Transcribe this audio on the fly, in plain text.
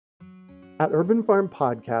At Urban Farm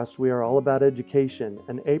Podcast, we are all about education,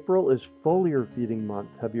 and April is foliar feeding month.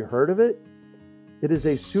 Have you heard of it? It is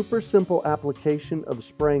a super simple application of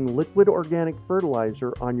spraying liquid organic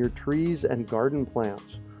fertilizer on your trees and garden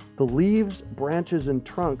plants. The leaves, branches, and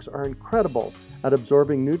trunks are incredible at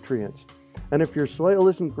absorbing nutrients. And if your soil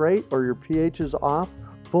isn't great or your pH is off,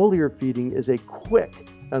 foliar feeding is a quick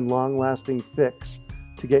and long-lasting fix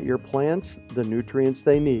to get your plants the nutrients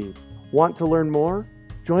they need. Want to learn more?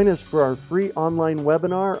 Join us for our free online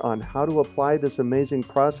webinar on how to apply this amazing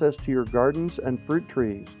process to your gardens and fruit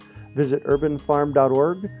trees. Visit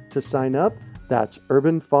urbanfarm.org to sign up. That's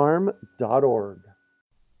urbanfarm.org.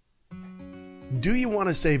 Do you want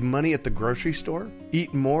to save money at the grocery store,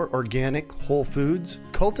 eat more organic, whole foods,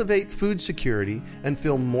 cultivate food security, and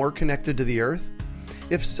feel more connected to the earth?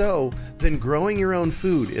 If so, then growing your own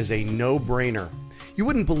food is a no-brainer. You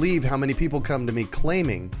wouldn't believe how many people come to me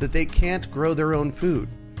claiming that they can't grow their own food.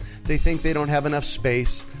 They think they don't have enough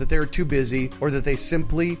space, that they're too busy, or that they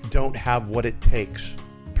simply don't have what it takes.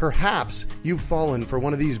 Perhaps you've fallen for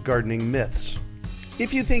one of these gardening myths.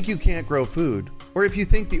 If you think you can't grow food, or if you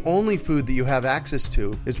think the only food that you have access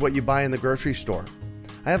to is what you buy in the grocery store,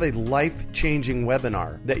 I have a life-changing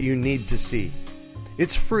webinar that you need to see.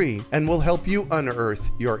 It's free and will help you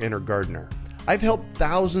unearth your inner gardener. I've helped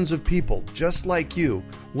thousands of people just like you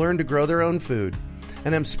learn to grow their own food,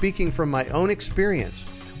 and I'm speaking from my own experience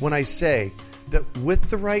when I say that with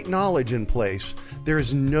the right knowledge in place, there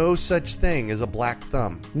is no such thing as a black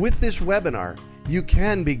thumb. With this webinar, you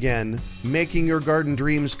can begin making your garden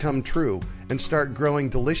dreams come true and start growing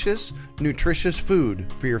delicious, nutritious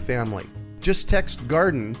food for your family. Just text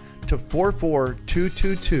GARDEN to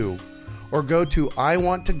 44222 or go to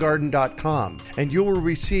iwanttogarden.com and you will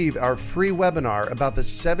receive our free webinar about the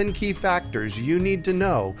 7 key factors you need to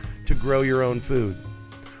know to grow your own food.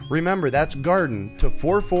 Remember, that's GARDEN to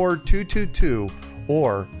 44222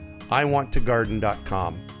 or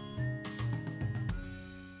iwanttogarden.com.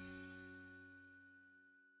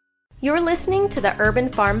 You're listening to the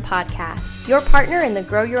Urban Farm Podcast, your partner in the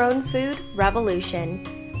Grow Your Own Food revolution.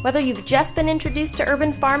 Whether you've just been introduced to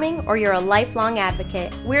urban farming or you're a lifelong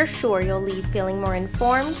advocate, we're sure you'll leave feeling more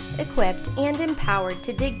informed, equipped, and empowered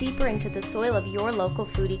to dig deeper into the soil of your local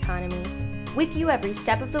food economy. With you every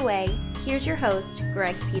step of the way, here's your host,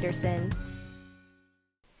 Greg Peterson.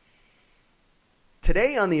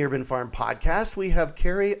 Today on the Urban Farm Podcast, we have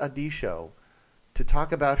Kerry Audisho to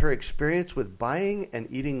talk about her experience with buying and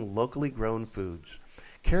eating locally grown foods.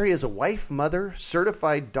 Kerry is a wife, mother,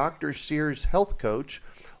 certified Dr. Sears health coach,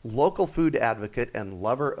 local food advocate, and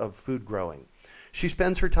lover of food growing. She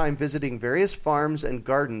spends her time visiting various farms and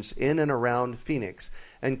gardens in and around Phoenix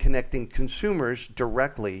and connecting consumers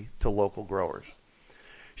directly to local growers.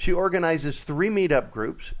 She organizes 3 meetup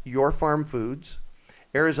groups: Your Farm Foods,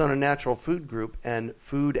 Arizona Natural Food Group, and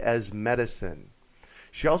Food as Medicine.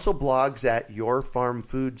 She also blogs at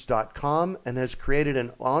yourfarmfoods.com and has created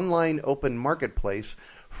an online open marketplace,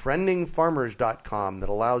 friendingfarmers.com, that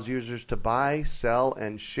allows users to buy, sell,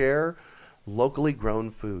 and share locally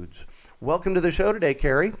grown foods. Welcome to the show today,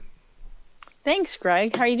 Kerry. Thanks,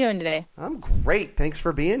 Greg. How are you doing today? I'm great. Thanks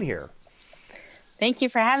for being here. Thank you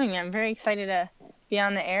for having me. I'm very excited to be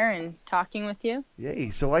on the air and talking with you. Yay.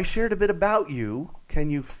 So I shared a bit about you.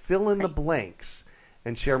 Can you fill in the blanks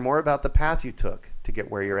and share more about the path you took to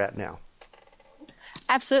get where you're at now?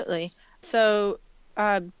 Absolutely. So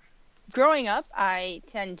growing up, I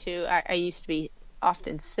used to be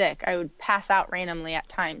often sick. I would pass out randomly at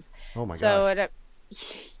times. Oh my gosh.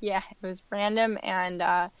 Yeah, it was random and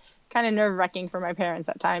kind of nerve-wracking for my parents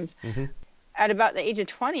at times. Mm-hmm. At about the age of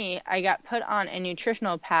 20, I got put on a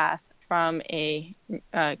nutritional path from a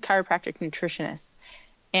chiropractic nutritionist.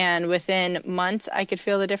 And within months, I could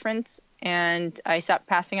feel the difference, and I stopped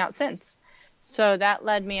passing out since. So that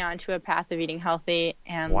led me onto a path of eating healthy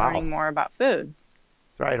and learning more about food.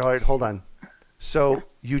 All right, hold on. So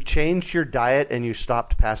you changed your diet and you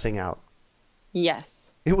stopped passing out?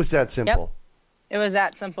 Yes. It was that simple? Yep. It was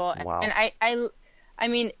that simple. Wow. And I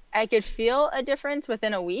mean, I could feel a difference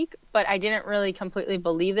within a week, but I didn't really completely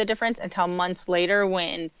believe the difference until months later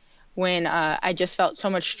when I just felt so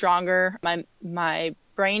much stronger. My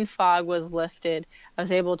brain fog was lifted. I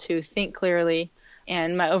was able to think clearly,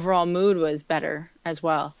 and my overall mood was better as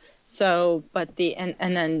well. So, but and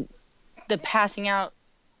then the passing out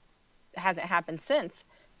hasn't happened since.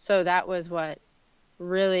 So that was what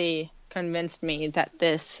really convinced me that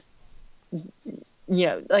this,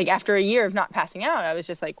 like after a year of not passing out, I was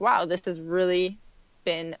just like, wow, this has really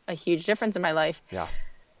been a huge difference in my life. Yeah.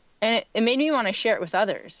 And it made me want to share it with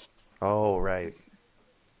others. Oh, right.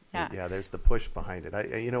 Yeah, there's the push behind it.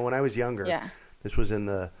 When I was younger, this was in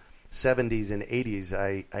the 70s and 80s,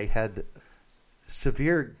 I had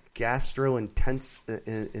severe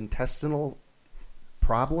gastrointestinal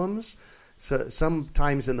problems. So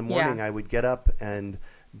sometimes in the morning I would get up and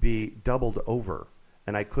be doubled over,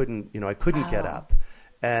 and I couldn't get up.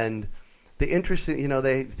 And the interesting,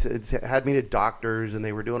 they had me to doctors, and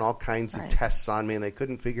they were doing all kinds of tests on me, and they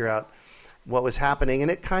couldn't figure out what was happening. And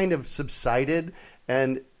it kind of subsided.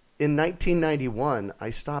 And in 1991, I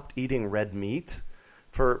stopped eating red meat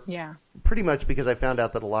for pretty much because I found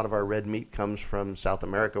out that a lot of our red meat comes from South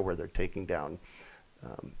America, where they're taking down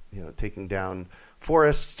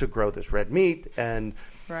forests to grow this red meat. And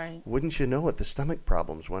wouldn't you know it, the stomach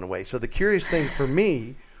problems went away. So the curious thing for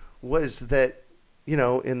me was that,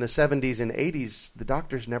 in the 70s and 80s, the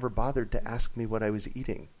doctors never bothered to ask me what I was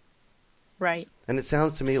eating. Right. And it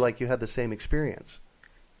sounds to me like you had the same experience.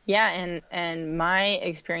 Yeah, and my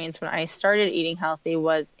experience when I started eating healthy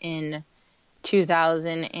was in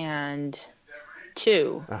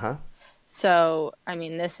 2002. So,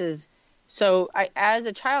 as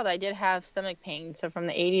a child, I did have stomach pain. So from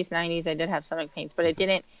the 80s, 90s, I did have stomach pains, but it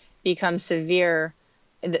didn't become severe.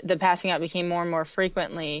 The passing out became more and more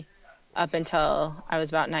frequently up until I was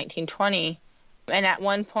about 19, 20. And at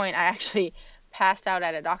one point, I actually passed out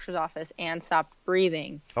at a doctor's office and stopped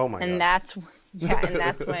breathing. Oh my God. And that's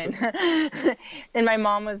when, and my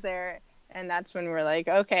mom was there. And that's when we're like,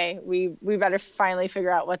 okay, we better finally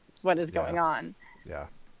figure out what is going on. Yeah.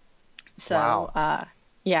 So, wow.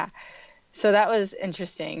 So that was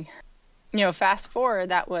interesting. Fast forward,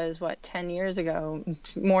 that was 10 years ago,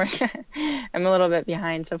 more. I'm a little bit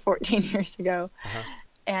behind. So 14 years ago.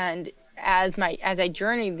 And as I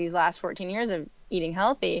journeyed these last 14 years of eating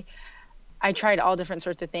healthy, I tried all different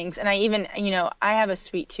sorts of things. And I even, I have a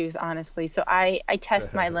sweet tooth, honestly. So I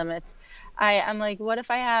test my limits. I'm like, what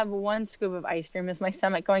if I have one scoop of ice cream? Is my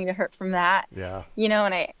stomach going to hurt from that? Yeah.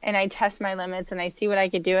 And I test my limits and I see what I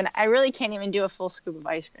could do. And I really can't even do a full scoop of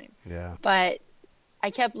ice cream. Yeah. But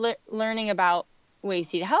I kept learning about ways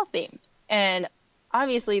to eat healthy. And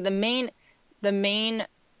obviously the main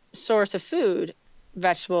source of food,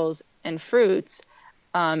 vegetables and fruits,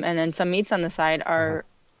 and then some meats on the side are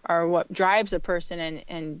what drives a person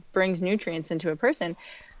and brings nutrients into a person.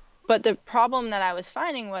 But the problem that I was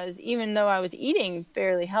finding was, even though I was eating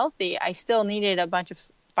fairly healthy, I still needed a bunch of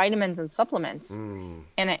vitamins and supplements. And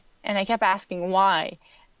I kept asking why.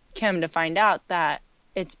 Came to find out that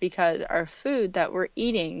it's because our food that we're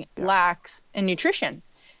eating lacks in nutrition.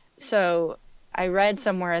 So I read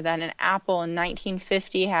somewhere that an apple in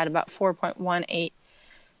 1950 had about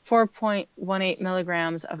 4.18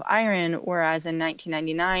 milligrams of iron, whereas in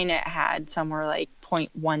 1999 it had somewhere like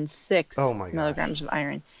 0.16 milligrams of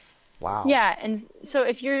iron. Wow. Yeah, and so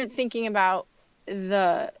if you're thinking about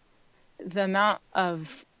the amount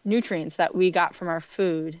of nutrients that we got from our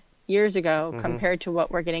food years ago compared to what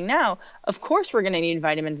we're getting now, of course we're going to need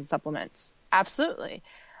vitamins and supplements. Absolutely.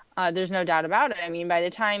 There's no doubt about it. I mean, by the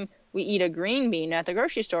time we eat a green bean at the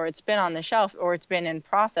grocery store, it's been on the shelf or it's been in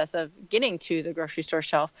process of getting to the grocery store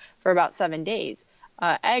shelf for about 7 days.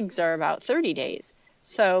 Eggs are about 30 days.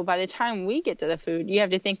 So by the time we get to the food, you have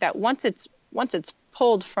to think that once it's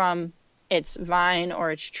pulled from its vine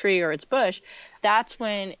or its tree or its bush, that's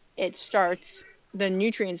when the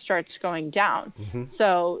nutrient starts going down.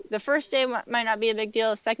 So the first day might not be a big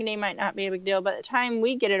deal. The second day might not be a big deal. By the time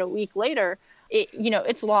we get it a week later,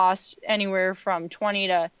 it's lost anywhere from 20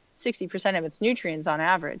 to 60% of its nutrients on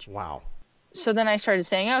average. Wow. So then I started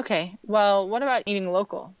saying, okay, well, what about eating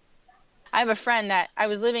local? I have a friend that I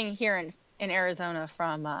was living here in Arizona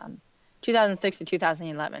from 2006 to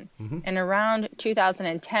 2011. And around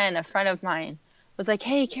 2010, a friend of mine was like,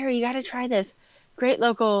 hey, Kerry, you got to try this great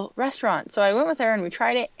local restaurant. So I went with her and we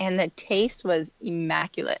tried it, and the taste was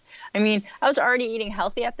immaculate. I mean, I was already eating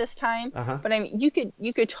healthy at this time, but I mean, you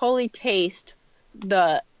could totally taste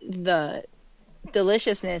the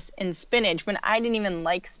deliciousness in spinach when I didn't even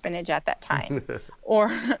like spinach at that time.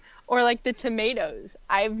 or like the tomatoes.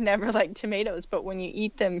 I've never liked tomatoes, but when you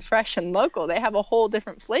eat them fresh and local, they have a whole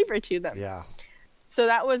different flavor to them. Yeah. So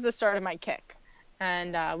that was the start of my kick.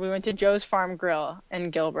 And we went to Joe's Farm Grill in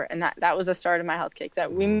Gilbert, and that was the start of my health kick.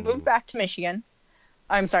 That we moved back to Michigan.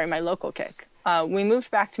 I'm sorry, my local kick. We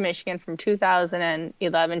moved back to Michigan from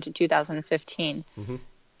 2011 to 2015.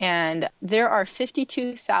 And there are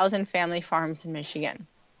 52,000 family farms in Michigan.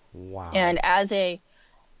 Wow. And as a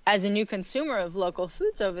new consumer of local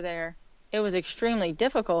foods over there, it was extremely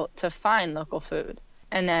difficult to find local food.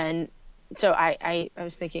 And then, so I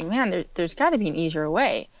was thinking, man, there's got to be an easier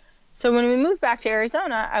way. So when we moved back to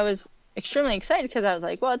Arizona, I was extremely excited because I was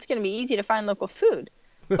like, well, it's going to be easy to find local food.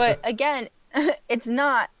 But again, it's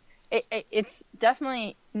not. it's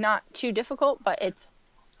definitely not too difficult, but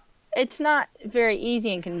it's not very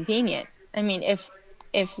easy and convenient. I mean,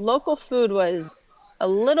 if local food was a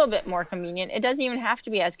little bit more convenient, it doesn't even have to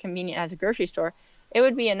be as convenient as a grocery store. It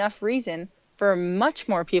would be enough reason for much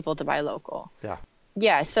more people to buy local. Yeah.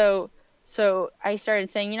 Yeah. So I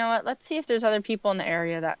started saying, you know what, let's see if there's other people in the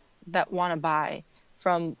area that want to buy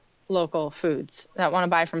from local foods, that want to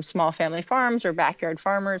buy from small family farms or backyard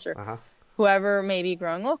farmers or whoever may be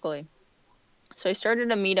growing locally. So I started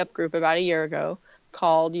a meetup group about a year ago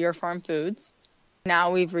called Your Farm Foods.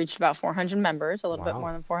 Now we've reached about 400 members, a little bit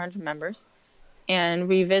more than 400 members. And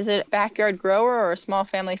we visit a backyard grower or a small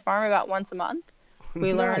family farm about once a month.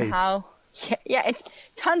 We learn how, it's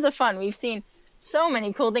tons of fun. We've seen so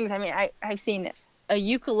many cool things. I mean, I've seen a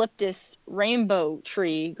eucalyptus rainbow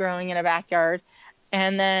tree growing in a backyard,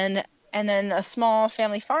 and then a small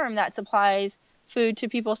family farm that supplies food to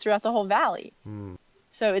people throughout the whole valley.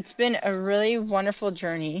 So it's been a really wonderful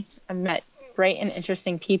journey. I've met great and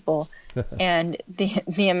interesting people, and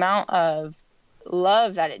the amount of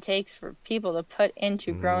love that it takes for people to put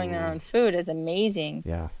into growing their own food is amazing.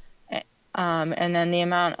 Yeah. And then the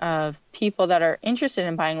amount of people that are interested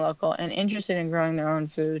in buying local and interested in growing their own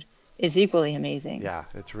food is equally amazing. Yeah,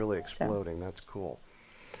 it's really exploding. So, that's cool.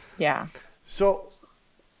 Yeah. So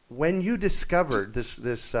when you discovered this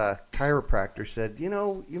chiropractor said,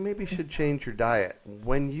 you maybe should change your diet.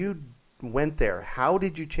 When you went there, how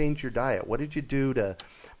did you change your diet? What did you do to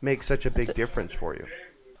make such a big difference for you?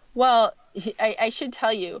 Well, I should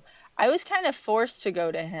tell you, I was kind of forced to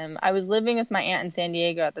go to him. I was living with my aunt in San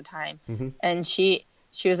Diego at the time, and she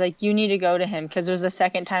was like, you need to go to him, because it was the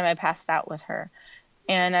second time I passed out with her.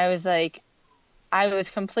 And I was like, I was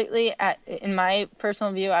completely in my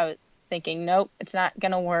personal view, I was thinking, nope, it's not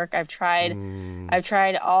going to work. I've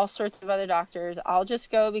tried all sorts of other doctors. I'll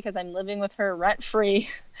just go because I'm living with her rent free.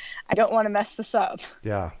 I don't want to mess this up.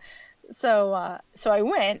 Yeah. So I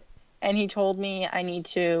went, and he told me I need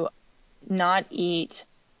to not eat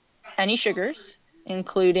any sugars,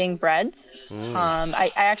 including breads.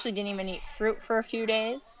 I actually didn't even eat fruit for a few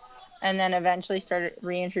days, and then eventually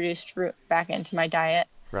reintroduced fruit back into my diet.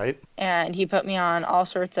 Right. And he put me on all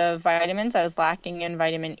sorts of vitamins. I was lacking in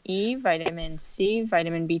vitamin E, vitamin C,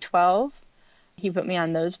 vitamin B12. He put me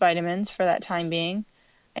on those vitamins for that time being.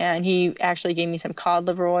 And he actually gave me some cod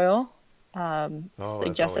liver oil.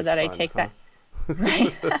 Suggested that I take that.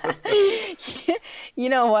 Right. You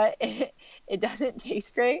know what? It doesn't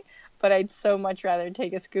taste great, but I'd so much rather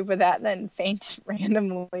take a scoop of that than faint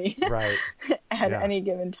randomly at any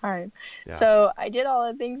given time. Yeah. So I did all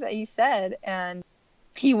the things that he said, and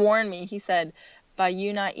he warned me. He said, by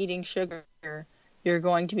you not eating sugar, you're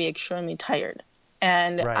going to be extremely tired.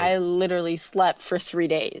 And I literally slept for 3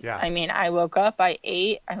 days. Yeah. I mean, I woke up, I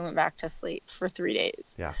ate, I went back to sleep for 3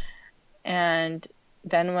 days. Yeah. And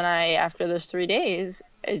then after those 3 days,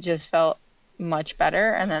 it just felt much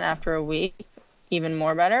better. And then after a week, even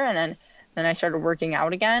more better. And then I started working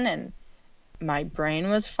out again, and my brain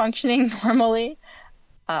was functioning normally.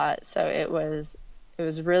 So it was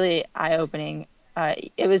really eye-opening.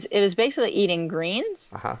 It was basically eating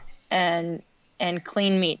greens and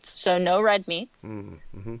clean meats. So no red meats,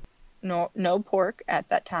 no pork at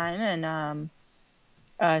that time.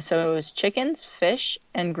 And so it was chickens, fish,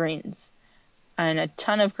 and greens, and a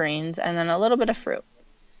ton of greens, and then a little bit of fruit.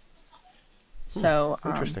 So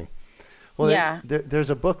interesting. Well, there's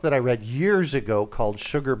a book that I read years ago called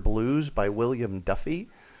Sugar Blues by William Duffy.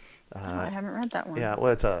 I haven't read that one. Yeah,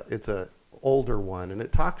 well, it's a older one, and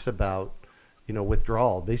it talks about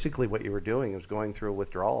withdrawal. Basically, what you were doing was going through a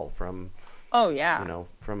withdrawal from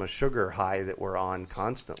from a sugar high that we're on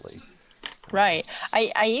constantly. Right.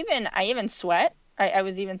 I even sweat. I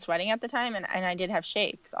was even sweating at the time, and I did have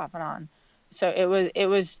shakes off and on. So it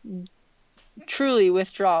was truly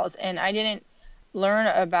withdrawals, and I didn't learn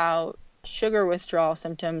about sugar withdrawal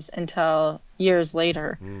symptoms until years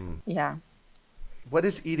later. Yeah. What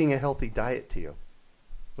is eating a healthy diet to you?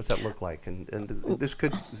 What's that look like? And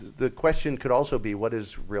the question could also be, what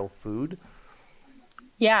is real food?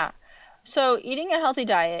 Yeah. So eating a healthy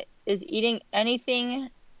diet is eating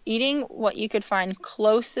what you could find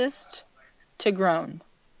closest to grown.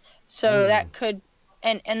 So that could,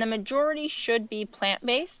 and the majority should be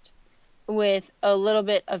plant-based with a little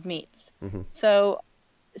bit of meats.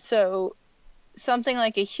 So something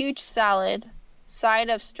like a huge salad, side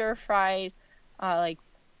of stir-fried, like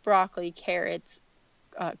broccoli, carrots,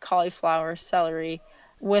 cauliflower, celery,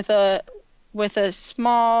 with a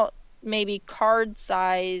small, maybe card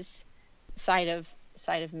size side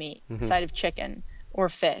of meat, side of chicken or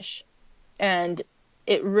fish. And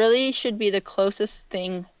it really should be the closest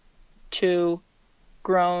thing to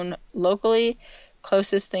grown locally,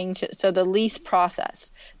 closest thing to, so the least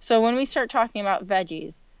processed. So when we start talking about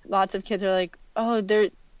veggies, lots of kids are like, oh,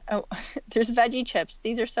 there's veggie chips.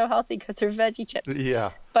 These are so healthy because they're veggie chips.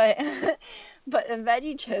 Yeah. But the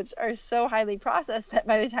veggie chips are so highly processed that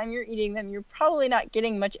by the time you're eating them, you're probably not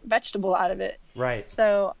getting much vegetable out of it. Right.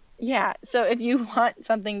 So yeah. So if you want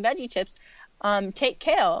something veggie chips, take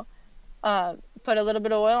kale, put a little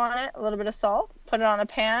bit of oil on it, a little bit of salt, put it on a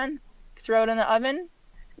pan, throw it in the oven,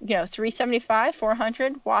 375,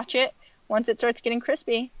 400, watch it. Once it starts getting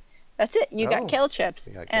crispy, that's it. You got kale chips.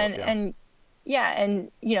 You got kale,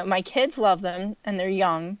 and my kids love them and they're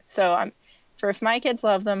young. So if my kids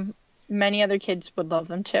love them, many other kids would love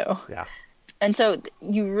them too. Yeah. And so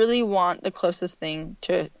you really want the closest thing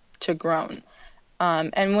to grown.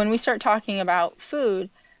 And when we start talking about food,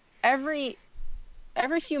 every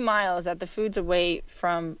few miles that the food's away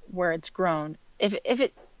from where it's grown,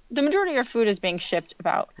 the majority of your food is being shipped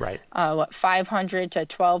about 500 to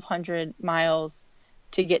 1,200 miles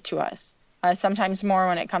to get to us. Sometimes more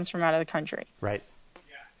when it comes from out of the country. Right.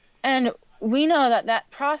 And we know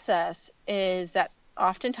that process is that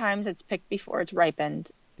oftentimes it's picked before it's ripened.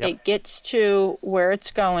 Yep. It gets to where it's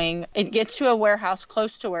going. It gets to a warehouse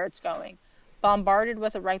close to where it's going, bombarded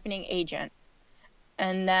with a ripening agent,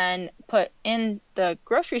 and then put in the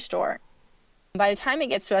grocery store. By the time it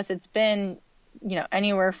gets to us, it's been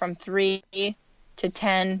anywhere from 3 to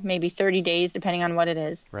 10, maybe 30 days, depending on what it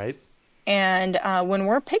is. Right. And when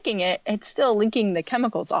we're picking it, it's still leaking the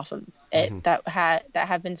chemicals off of it that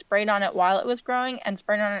have been sprayed on it while it was growing and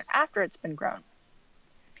sprayed on it after it's been grown.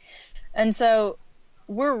 And so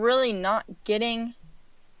we're really not getting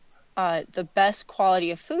the best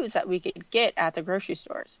quality of foods that we could get at the grocery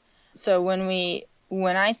stores. So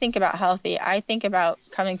when I think about healthy, I think about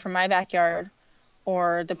coming from my backyard,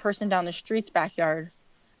 or the person down the street's backyard,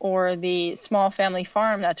 or the small family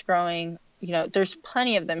farm that's growing. There's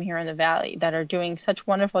plenty of them here in the Valley that are doing such a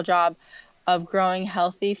wonderful job of growing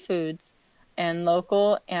healthy foods and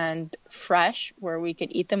local and fresh, where we could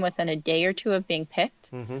eat them within a day or two of being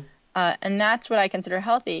picked. Mm-hmm. And that's what I consider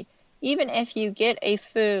healthy. Even if you get a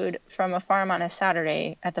food from a farm on a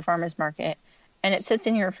Saturday at the farmer's market and it sits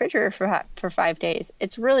in your refrigerator for 5 days,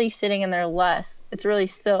 it's really sitting in there less. It's really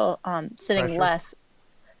still sitting fresher. Less.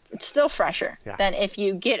 It's still fresher than if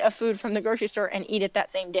you get a food from the grocery store and eat it that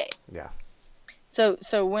same day. Yeah.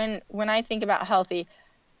 So when I think about healthy,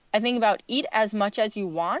 I think about eat as much as you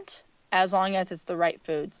want, as long as it's the right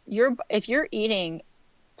foods. If you're eating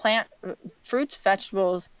plant fruits,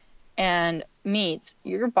 vegetables, and meats,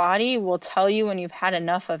 your body will tell you when you've had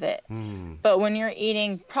enough of it. But when you're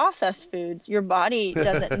eating processed foods, your body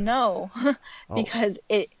doesn't know because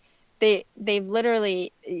they've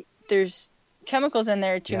literally, there's chemicals in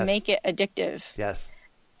there to make it addictive. Yes.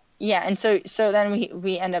 Yeah, and so then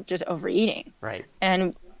we end up just overeating. Right.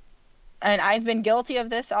 And I've been guilty of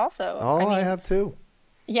this also. Oh, I have too.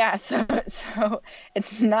 Yeah, so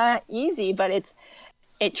it's not easy, but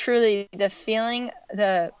it truly, the feeling,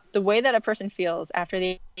 the way that a person feels after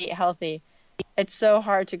they eat healthy, it's so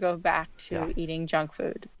hard to go back to eating junk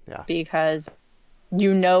food. Yeah. Because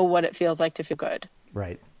you know what it feels like to feel good.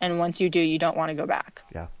 Right. And once you do, you don't want to go back.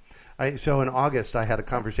 Yeah. So in August, I had a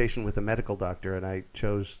conversation with a medical doctor, and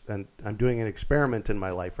and I'm doing an experiment in my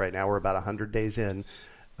life right now. We're about 100 days in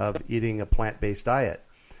of eating a plant-based diet.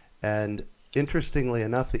 And interestingly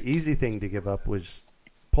enough, the easy thing to give up was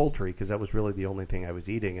poultry, because that was really the only thing I was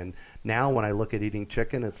eating. And now when I look at eating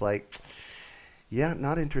chicken, it's like,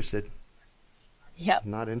 not interested. Yep.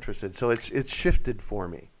 Not interested. So it's shifted for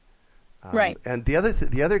me. Right. And the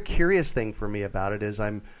other curious thing for me about it is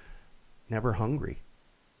I'm never hungry.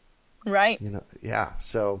 Right.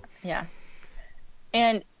 So. Yeah.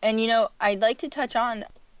 And I'd like to touch on,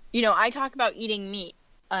 I talk about eating meat,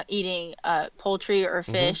 eating poultry or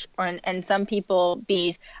fish, and some people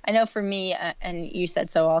beef. I know for me, and you said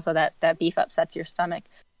so also, that beef upsets your stomach,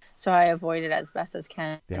 so I avoid it as best as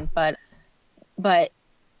can. Yeah. But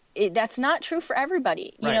that's not true for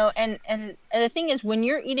everybody, and the thing is, when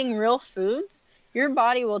you're eating real foods, your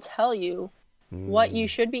body will tell you what you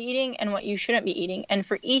should be eating and what you shouldn't be eating, and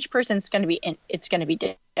for each person it's going to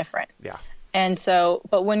be different. Yeah. And so,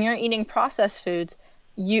 but when you're eating processed foods,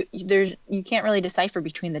 you can't really decipher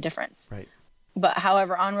between the difference. Right. But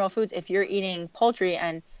however, on real foods, if you're eating poultry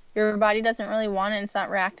and your body doesn't really want it and it's not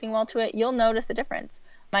reacting well to it, you'll notice the difference.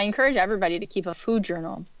 I encourage everybody to keep a food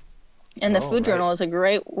journal, and the food journal is a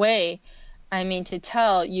great way. To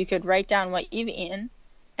tell, you could write down what you've eaten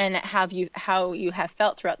and how you have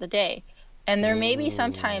felt throughout the day. And there may be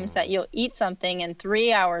some times that you'll eat something and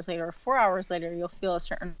 3 hours later or 4 hours later, you'll feel a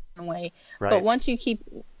certain way. Right. But when you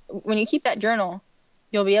keep that journal,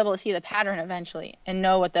 you'll be able to see the pattern eventually and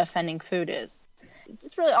know what the offending food is.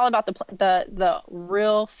 It's really all about the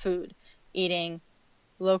real food, eating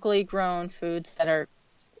locally grown foods that are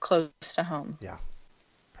close to home. Yeah,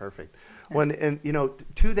 perfect. And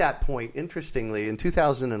to that point, interestingly, in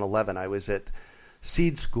 2011, I was at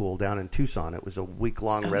Seed School down in Tucson. It was a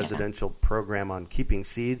week-long residential program on keeping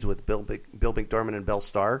seeds with Bill McDormand and Belle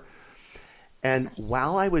Starr. And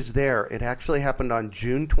while I was there, it actually happened on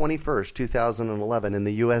June 21st, 2011, in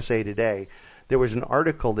the USA Today. There was an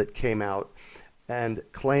article that came out and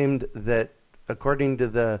claimed that, according to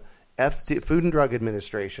the Food and Drug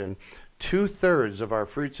Administration, 2/3 of our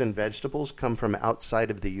fruits and vegetables come from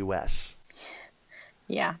outside of the U.S.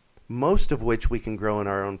 Yeah. Most of which we can grow in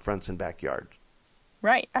our own fronts and backyard.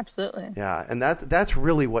 Right, absolutely. Yeah, and that's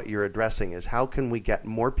really what you're addressing, is how can we get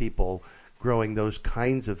more people growing those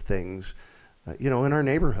kinds of things, in our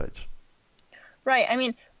neighborhoods. Right. I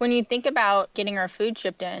mean, when you think about getting our food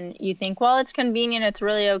shipped in, you think, well, it's convenient, it's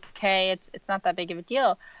really okay, it's not that big of a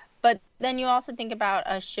deal. But then you also think about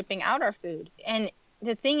us shipping out our food. And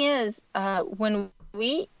the thing is, when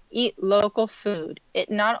we eat local food,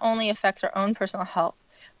 it not only affects our own personal health,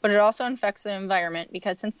 but it also affects the environment,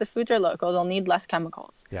 because since the foods are local, they'll need less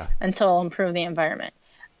chemicals. Yeah. And so it'll improve the environment.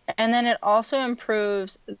 And then it also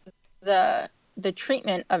improves the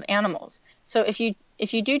treatment of animals. So if you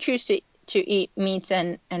do choose to eat meats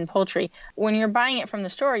and poultry, when you're buying it from the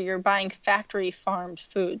store, you're buying factory farmed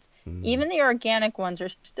foods. Even the organic ones are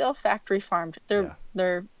still factory farmed. They're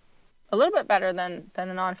a little bit better than the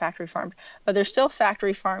non-factory farmed, but they're still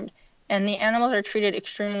factory farmed, and the animals are treated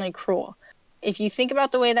extremely cruel. If you think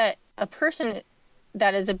about the way that a person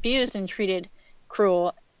that is abused and treated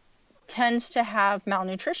cruel tends to have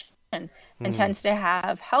malnutrition and tends to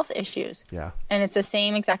have health issues. Yeah. And it's the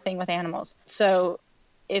same exact thing with animals. So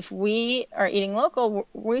if we are eating local,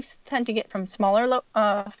 we tend to get from smaller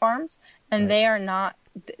farms, and they are not,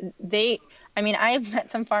 I've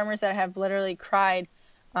met some farmers that have literally cried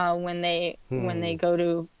when they go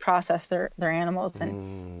to process their animals,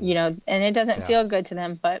 and and it doesn't feel good to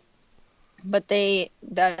them, but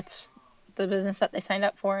that's the business that they signed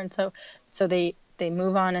up for, and so they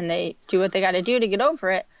move on and they do what they got to do to get over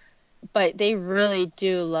it, but they really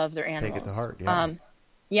do love their animals. Take it to heart.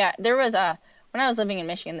 Yeah. There was when I was living in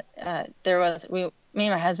Michigan, me and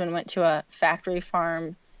my husband went to a factory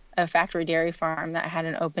dairy farm that had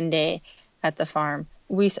an open day at the farm.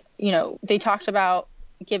 They talked about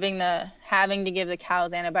having to give the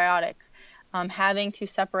cows antibiotics, having to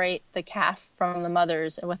separate the calf from the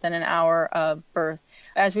mothers within an hour of birth.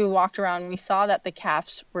 As we walked around, we saw that the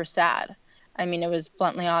calves were sad. I mean, it was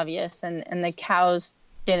bluntly obvious, and the cows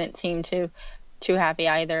didn't seem too happy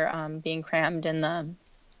either, being crammed in the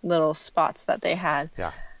little spots that they had.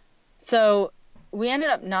 Yeah. So we ended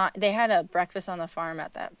up they had a breakfast on the farm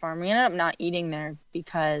at that farm. We ended up not eating there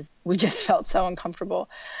because we just felt so uncomfortable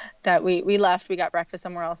that we left. We got breakfast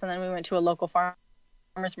somewhere else, and then we went to a local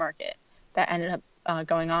farmer's market that ended up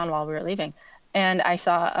going on while we were leaving. And I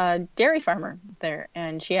saw a dairy farmer there,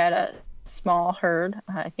 and she had a small herd.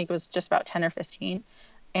 I think it was just about 10 or 15.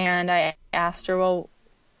 And I asked her, well,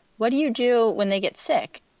 what do you do when they get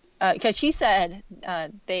sick? Because she said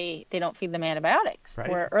they don't feed them antibiotics. Right.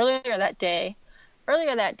 Where earlier that day,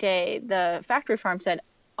 the factory farm said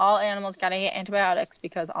all animals got to get antibiotics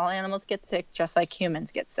because all animals get sick just like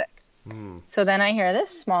humans get sick. So then I hear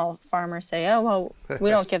this small farmer say, oh, well,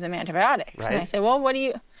 we don't give them antibiotics. Right. And I say, well, what do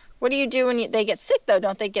you do when they get sick, though?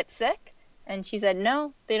 Don't they get sick? And she said,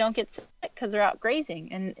 no, they don't get sick because they're out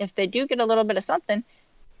grazing. And if they do get a little bit of something,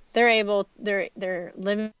 they're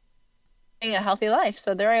living a healthy life.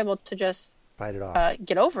 So they're able to just fight it off,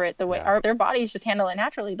 get over it the way their bodies just handle it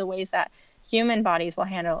naturally, the ways that human bodies will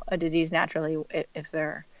handle a disease naturally if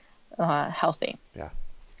they're healthy. Yeah.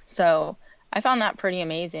 So I found that pretty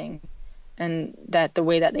amazing, and that the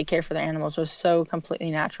way that they care for their animals was so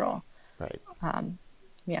completely natural. Right.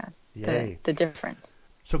 The difference.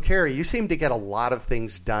 So, Kerry, you seem to get a lot of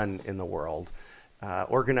things done in the world,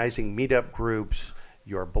 organizing meetup groups,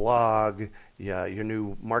 your blog, your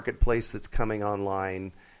new marketplace that's coming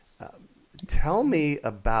online. Tell me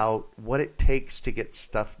about what it takes to get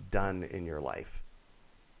stuff done in your life.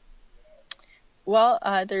 Well,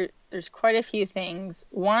 there's quite a few things.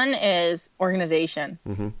 One is organization.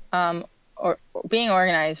 Or being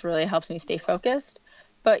organized really helps me stay focused.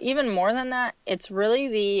 But even more than that, it's really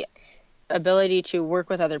the ability to work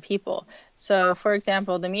with other people. So, for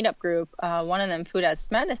example, the meetup group, one of them, Food as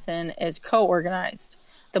Medicine, is co-organized.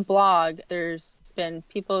 The blog, there's been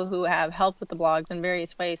people who have helped with the blogs in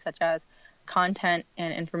various ways, such as content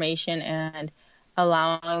and information and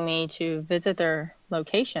allowing me to visit their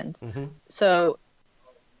locations. So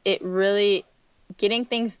it really, getting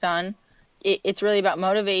things done, it's really about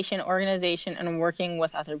motivation, organization, and working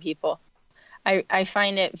with other people. I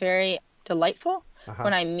find it very delightful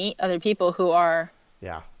when I meet other people who are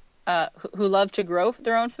who love to grow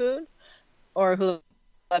their own food, or who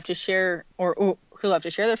love to share, or who love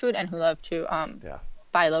to share their food, and who love to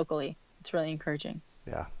buy locally. It's really encouraging.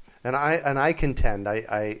 Yeah. And I contend,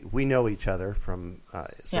 we know each other from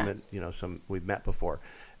some we've met before,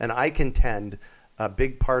 and I contend a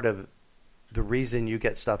big part of the reason you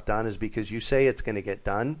get stuff done is because you say it's going to get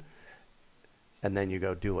done, and then you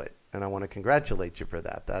go do it. And I want to congratulate you for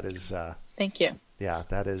that. That is thank you. Yeah,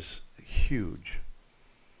 that is huge.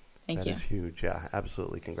 Thank you. That is huge. Yeah,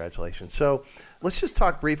 absolutely. Congratulations. So let's just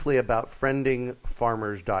talk briefly about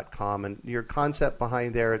friendingfarmers.com and your concept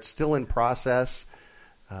behind there. It's still in process.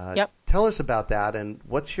 Yep. Tell us about that, and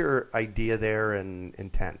what's your idea there and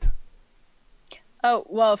intent? Oh,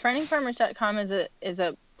 well, friendingfarmers.com is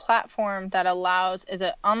a platform that is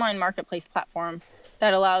an online marketplace platform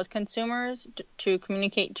that allows consumers to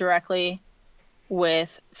communicate directly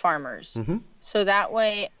with farmers. Mm-hmm. So that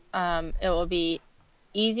way it will be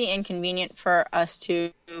easy and convenient for us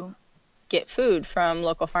to get food from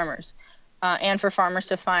local farmers, and for farmers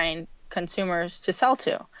to find consumers to sell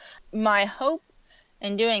to. My hope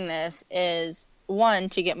in doing this is, one,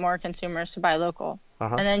 to get more consumers to buy local,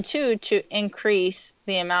 and then two, to increase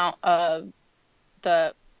the amount of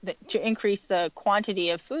to increase the quantity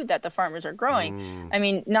of food that the farmers are growing. I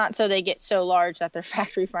mean, not so they get so large that they're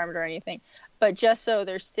factory farmed or anything, but just so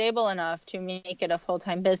they're stable enough to make it a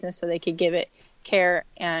full-time business, so they could give it care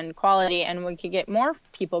and quality, and we could get more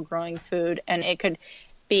people growing food, and it could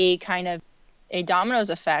be kind of a dominoes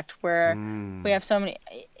effect where we have so many.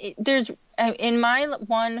 There's in my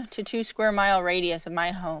 1 to 2 square mile radius of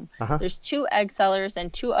my home, there's 2 egg sellers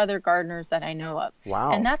and 2 other gardeners that I know of.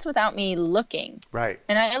 Wow. And that's without me looking. Right.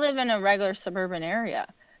 And I live in a regular suburban area.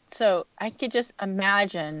 So I could just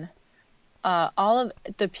imagine all of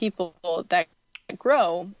the people that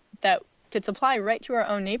grow that could supply right to our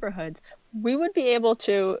own neighborhoods. We would be able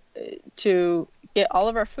to get all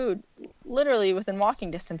of our food literally within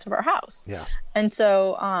walking distance of our house. Yeah. And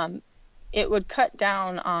so it would cut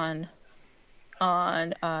down on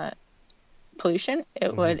pollution.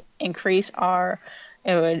 It would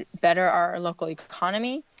it would better our local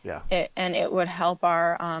economy. Yeah. And it would help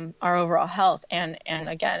our overall health and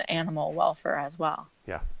again, animal welfare as well.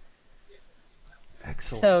 Yeah.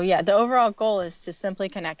 Excellent. So yeah, the overall goal is to simply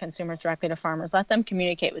connect consumers directly to farmers, let them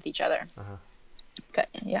communicate with each other. Good.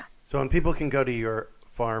 Yeah. So when people can go to your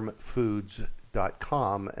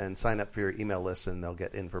farmfoods.com and sign up for your email list, and they'll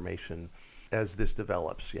get information as this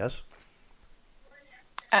develops. Yes.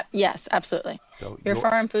 Yes, absolutely. So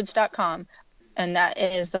yourfarmfoods.com, and that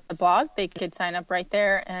is the blog. They could sign up right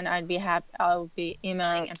there, and I'll be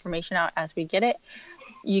emailing information out as we get it.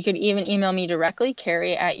 You could even email me directly,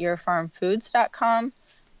 Kerry at yourfarmfoods.com,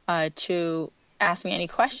 to ask me any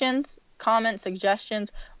questions, comments,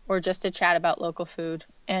 suggestions, or just to chat about local food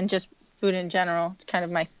and just food in general. It's kind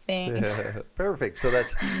of my thing. Perfect. So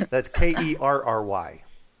that's Kerry.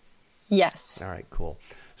 Yes. All right, cool.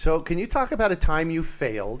 So can you talk about a time you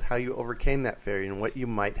failed, how you overcame that failure, and what you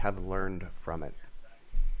might have learned from it?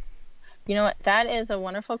 You know what? That is a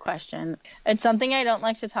wonderful question. It's something I don't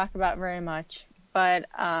like to talk about very much. But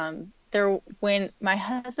when my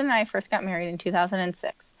husband and I first got married in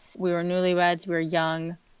 2006, we were newlyweds, we were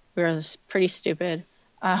young, we were pretty stupid.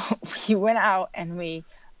 We went out and we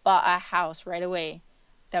bought a house right away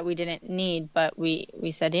that we didn't need, but we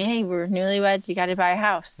said, hey, we're newlyweds, you got to buy a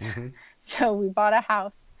house. Mm-hmm. So we bought a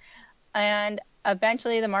house, and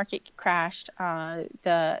eventually the market crashed.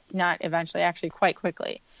 Actually quite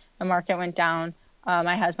quickly. The market went down.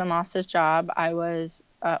 My husband lost his job. I was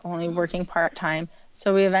only working part-time.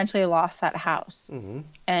 So we eventually lost that house. Mm-hmm.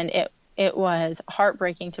 And it was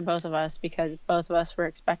heartbreaking to both of us because both of us were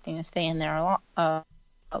expecting to stay in there a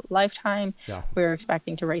lifetime. Yeah. We were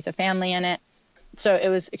expecting to raise a family in it. So it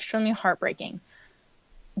was extremely heartbreaking.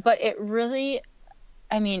 But it really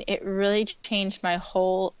changed my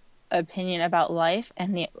whole opinion about life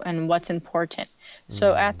and what's important. Mm-hmm.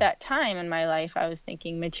 So at that time in my life, I was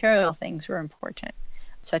thinking material things were important,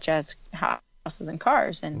 such as houses and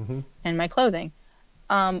cars and my clothing.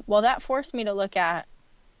 Well, that forced me to look at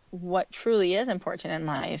what truly is important in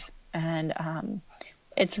life. And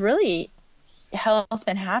it's really health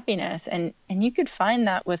and happiness. And you could find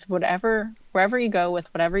that with wherever you go, with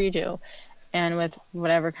whatever you do, and with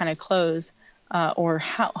whatever kind of clothes or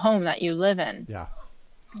home that you live in. Yeah.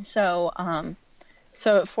 So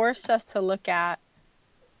it forced us to look at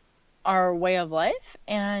our way of life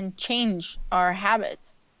and change our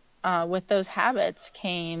habits with those habits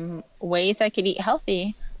came ways I could eat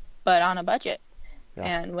healthy, but on a budget. Yeah.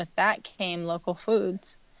 And with that came local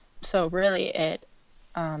foods. So really it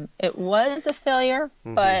was a failure,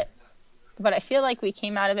 but I feel like we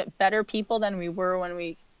came out of it better people than we were when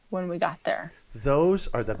we got there. Those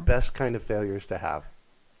are the best kind of failures to have.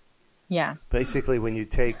 Yeah. Basically, when you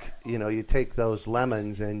take those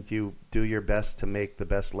lemons and you do your best to make the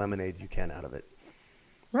best lemonade you can out of it.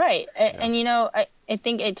 Right. And I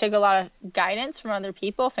think it took a lot of guidance from other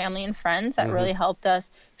people, family and friends, that really helped us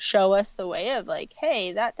show us the way of like,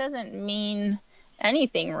 hey, that doesn't mean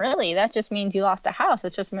anything really. That just means you lost a house.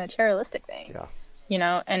 It's just a materialistic thing.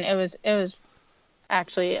 Yeah. And it was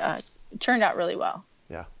actually turned out really well.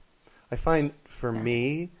 Yeah. I find for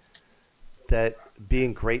me that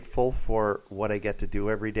being grateful for what I get to do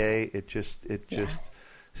every day, it just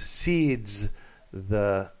seeds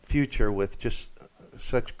the future with just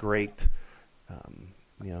such great,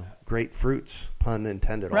 great fruits, pun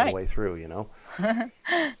intended, all the way through,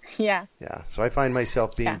 Yeah. Yeah. So I find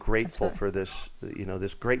myself being grateful absolutely. for this,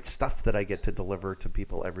 this great stuff that I get to deliver to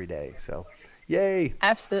people every day. So, yay.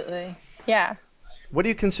 Absolutely. Yeah. What do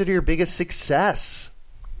you consider your biggest success?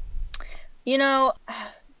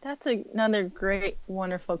 That's another great,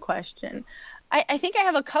 wonderful question. I think I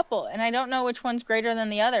have a couple, and I don't know which one's greater than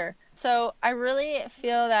the other. So I really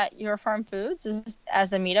feel that Your Farm Foods is,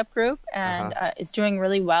 as a meetup group, and is doing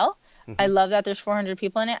really well. I love that there's 400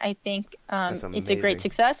 people in it. I think it's a great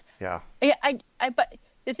success. Yeah. But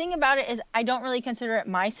the thing about it is I don't really consider it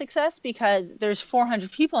my success because there's 400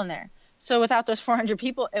 people in there. So without those 400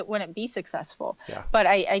 people, it wouldn't be successful. Yeah. But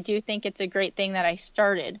I do think it's a great thing that I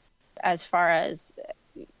started. As far as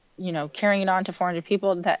carrying it on to 400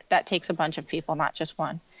 people, that takes a bunch of people, not just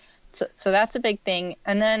one. So that's a big thing.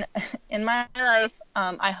 And then in my life,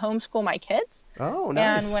 I homeschool my kids. Oh,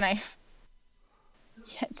 nice. And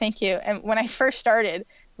thank you. And when I first started,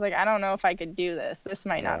 I was like, I don't know if I could do this. This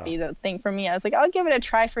might not be the thing for me. I was like, I'll give it a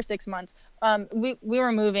try for 6 months. We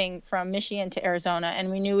were moving from Michigan to Arizona, and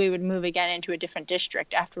we knew we would move again into a different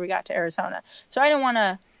district after we got to Arizona. So I didn't want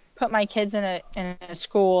to put my kids in a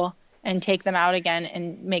school and take them out again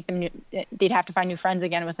and make them they'd have to find new friends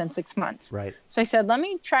again within 6 months. Right. So I said, let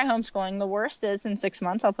me try homeschooling. The worst is in 6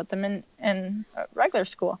 months, I'll put them in regular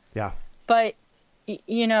school. Yeah. But,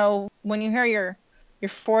 when you hear your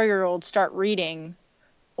 4-year-old start reading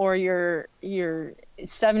or your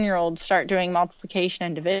 7-year-old start doing multiplication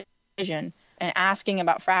and division and asking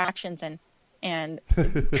about fractions and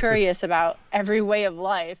curious about every way of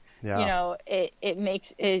life, it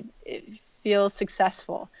makes it feels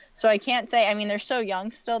successful. So I can't say, they're so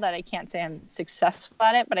young still that I can't say I'm successful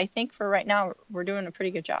at it, but I think for right now we're doing a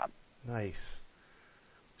pretty good job. Nice.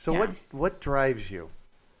 So what drives you?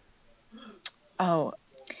 Oh,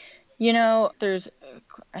 there's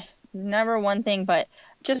never one thing, but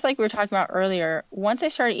just like we were talking about earlier, once I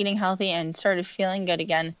started eating healthy and started feeling good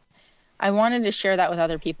again, I wanted to share that with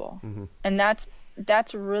other people. And that's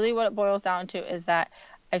really what it boils down to, is that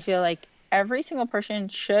I feel like every single person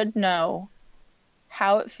should know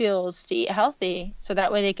how it feels to eat healthy, so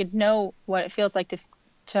that way they could know what it feels like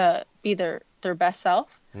to be their best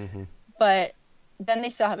self. But then they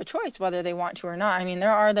still have a choice whether they want to or not.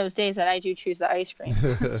 There are those days that I do choose the ice cream.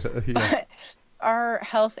 But our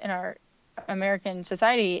health in our American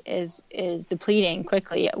society is depleting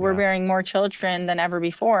quickly. We're bearing more children than ever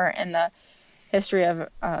before in the history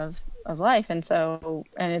of life, and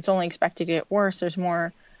it's only expected to get worse. There's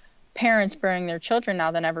more parents bearing their children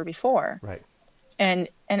now than ever before. Right. And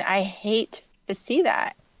I hate to see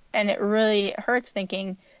that. And it really hurts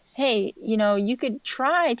thinking, hey, you could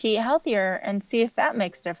try to eat healthier and see if that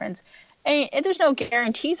makes a difference. And there's no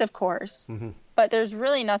guarantees, of course, but there's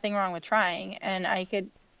really nothing wrong with trying. And I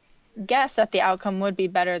could guess that the outcome would be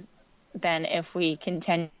better than if we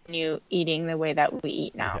continue eating the way that we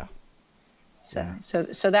eat now. Yeah.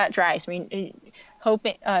 So that drives me.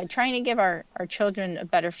 Trying to give our children a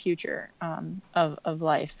better future of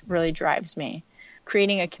life really drives me.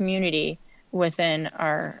 Creating a community within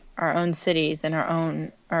our own cities and our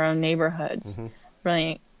own neighborhoods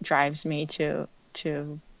really drives me to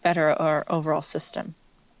better our overall system.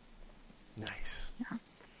 Nice. Yeah.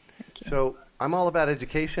 So I'm all about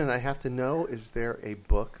education. I have to know, is there a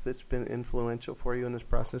book that's been influential for you in this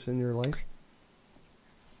process in your life?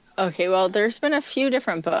 Okay, well, there's been a few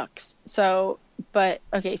different books. So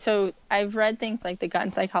I've read things like The Gut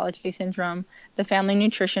and Psychology Syndrome, the Family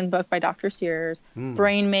Nutrition book by Dr. Sears,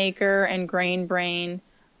 Brain Maker and Grain Brain.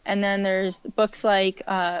 And then there's books like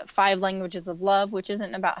 5 Languages of Love, which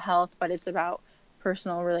isn't about health, but it's about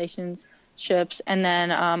personal relationships. And then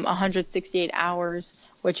 168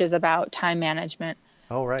 Hours, which is about time management.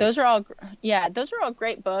 Oh, right. Those are all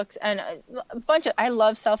great books, and I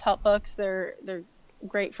love self-help books. They're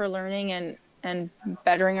great for learning and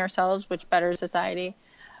bettering ourselves, which betters society.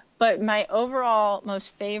 But my overall most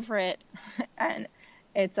favorite, and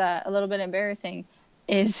it's a little bit embarrassing,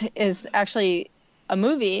 is actually a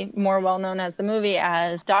movie more well known as the movie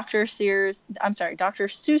as Dr. Seuss's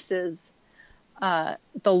The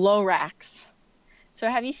Lorax. So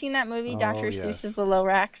have you seen that movie, Dr. Yes. Seuss's The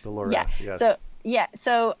Lorax? The Lorax, yes.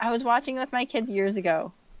 So I was watching it with my kids years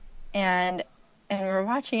ago, and we were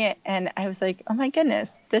watching it, and I was like, oh my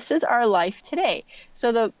goodness, this is our life today.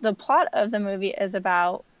 So the plot of the movie is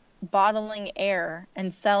about bottling air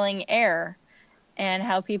and selling air, and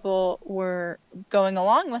how people were going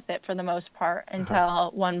along with it for the most part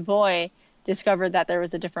until one boy discovered that there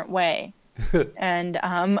was a different way. And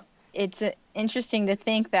it's interesting to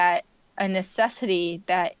think that a necessity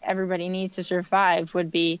that everybody needs to survive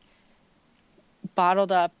would be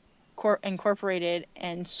bottled up, incorporated,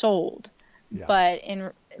 and sold.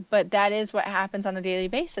 Yeah. But that is what happens on a daily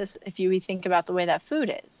basis if you think about the way that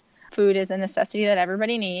food is. Food is a necessity that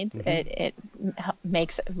everybody needs. Mm-hmm. It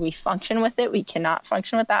makes we function with it. We cannot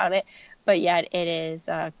function without it. But yet it is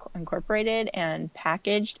incorporated and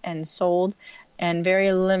packaged and sold, and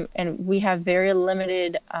and we have very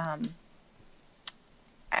limited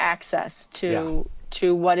access to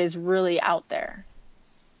what is really out there.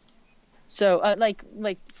 So like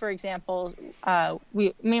for example,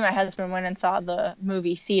 me and my husband went and saw the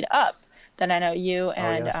movie Seed Up that I know you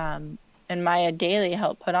and and Maya Daly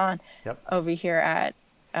helped put on over here at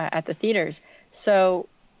the theaters. So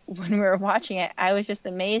when we were watching it, I was just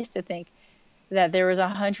amazed to think that there was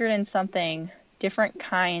 100 and something different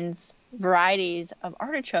varieties of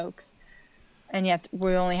artichokes, and yet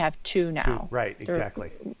we only have 2 now. 2, right,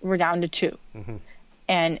 exactly. We're down to 2. Mm-hmm.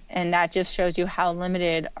 And that just shows you how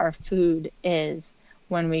limited our food is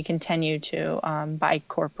when we continue to buy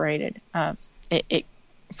incorporated it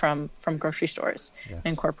from grocery stores,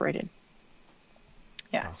 incorporated.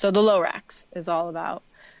 Yeah. Wow. So The Lorax is all about.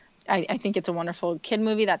 I think it's a wonderful kid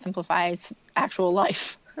movie that simplifies actual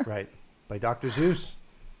life. Right. By Dr. Seuss.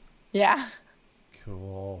 Yeah.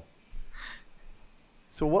 Cool.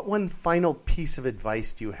 So what one final piece of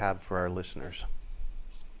advice do you have for our listeners?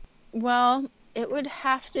 Well, it would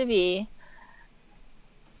have to be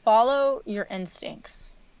follow your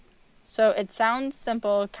instincts. So it sounds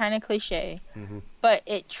simple, kind of cliche, but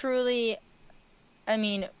it truly, I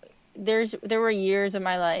mean, there were years of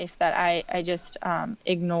my life that I just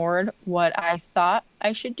ignored what I thought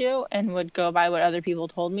I should do and would go by what other people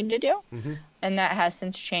told me to do. Mm-hmm. And that has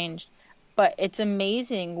since changed. But it's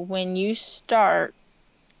amazing when you start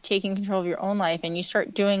taking control of your own life and you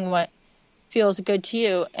start doing what feels good to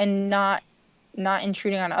you and not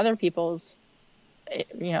intruding on other people's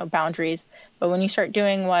boundaries. But when you start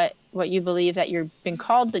doing what you believe that you're being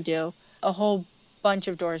called to do, a whole bunch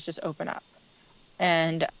of doors just open up.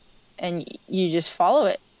 And you just follow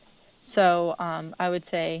it. So I would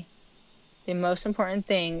say the most important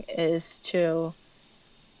thing is to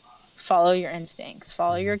follow your instincts,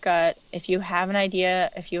 follow your gut. If you have an idea,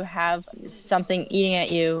 if you have something eating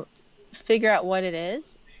at you, figure out what it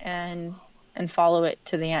is and follow it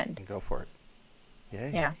to the end. And go for it. Yay.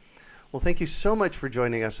 Yeah. Well, thank you so much for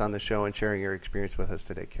joining us on the show and sharing your experience with us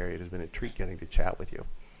today, Kerry. It has been a treat getting to chat with you.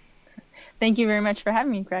 Thank you very much for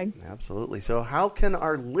having me, Craig. Absolutely. So how can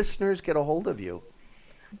our listeners get a hold of you?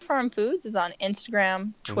 Farm Foods is on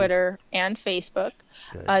Instagram, Twitter, and Facebook.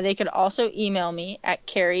 They could also email me at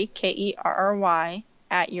Kerry, Kerry,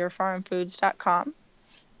 @yourfarmfoods.com.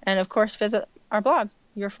 And, of course, visit our blog,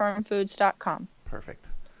 yourfarmfoods.com. Perfect.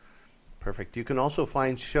 You can also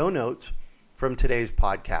find show notes from today's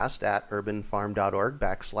podcast at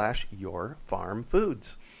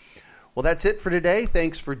urbanfarm.org/yourfarmfoods. Well, that's it for today.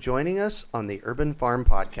 Thanks for joining us on the Urban Farm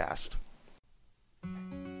Podcast.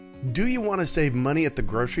 Do you want to save money at the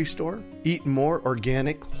grocery store, eat more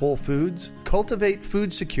organic, whole foods, cultivate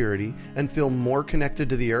food security, and feel more connected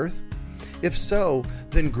to the earth? If so,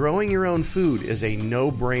 then growing your own food is a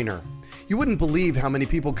no-brainer. You wouldn't believe how many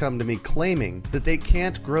people come to me claiming that they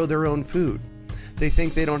can't grow their own food. They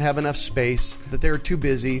think they don't have enough space, that they're too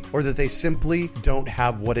busy, or that they simply don't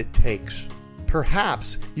have what it takes.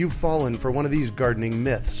 Perhaps you've fallen for one of these gardening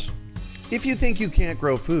myths. If you think you can't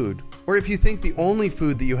grow food, or if you think the only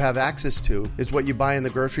food that you have access to is what you buy in the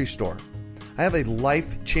grocery store, I have a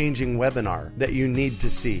life-changing webinar that you need to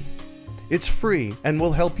see. It's free and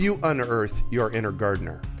will help you unearth your inner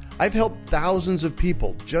gardener. I've helped thousands of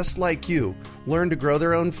people just like you learn to grow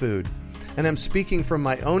their own food, and I'm speaking from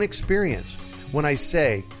my own experience when I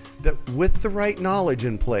say that with the right knowledge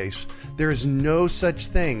in place, there is no such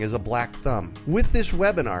thing as a black thumb. With this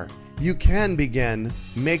webinar, you can begin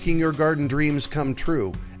making your garden dreams come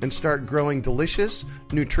true and start growing delicious,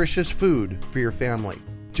 nutritious food for your family.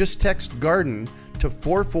 Just text GARDEN to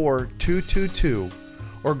 44222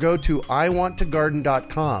 or go to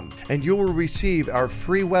iwanttogarden.com and you will receive our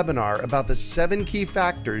free webinar about the 7 key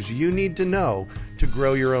factors you need to know to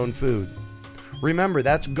grow your own food. Remember,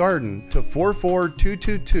 that's GARDEN to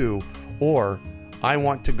 44222 or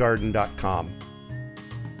iwanttogarden.com.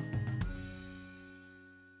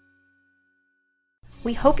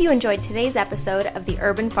 We hope you enjoyed today's episode of the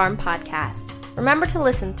Urban Farm Podcast. Remember to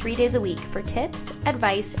listen 3 days a week for tips,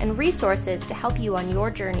 advice, and resources to help you on your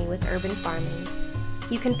journey with urban farming.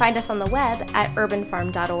 You can find us on the web at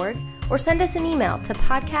urbanfarm.org or send us an email to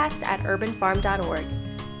podcast@urbanfarm.org.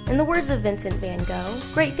 In the words of Vincent van Gogh,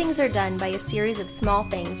 great things are done by a series of small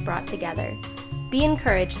things brought together. Be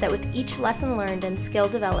encouraged that with each lesson learned and skill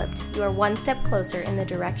developed, you are one step closer in the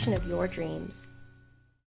direction of your dreams.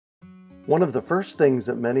 One of the first things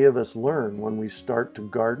that many of us learn when we start to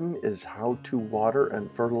garden is how to water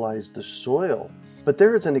and fertilize the soil. But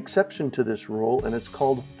there is an exception to this rule, and it's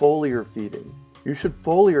called foliar feeding. You should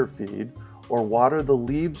foliar feed or water the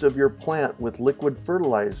leaves of your plant with liquid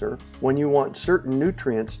fertilizer when you want certain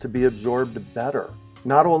nutrients to be absorbed better.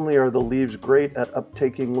 Not only are the leaves great at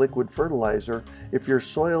uptaking liquid fertilizer, if your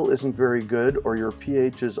soil isn't very good or your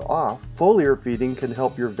pH is off, foliar feeding can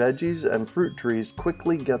help your veggies and fruit trees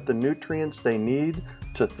quickly get the nutrients they need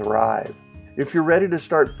to thrive. If you're ready to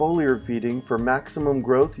start foliar feeding for maximum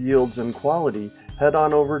growth, yields, and quality, head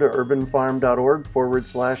on over to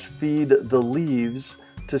urbanfarm.org/feed-the-leaves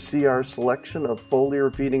to see our selection of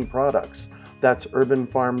foliar feeding products. That's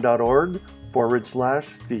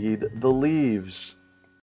urbanfarm.org/feed-the-leaves.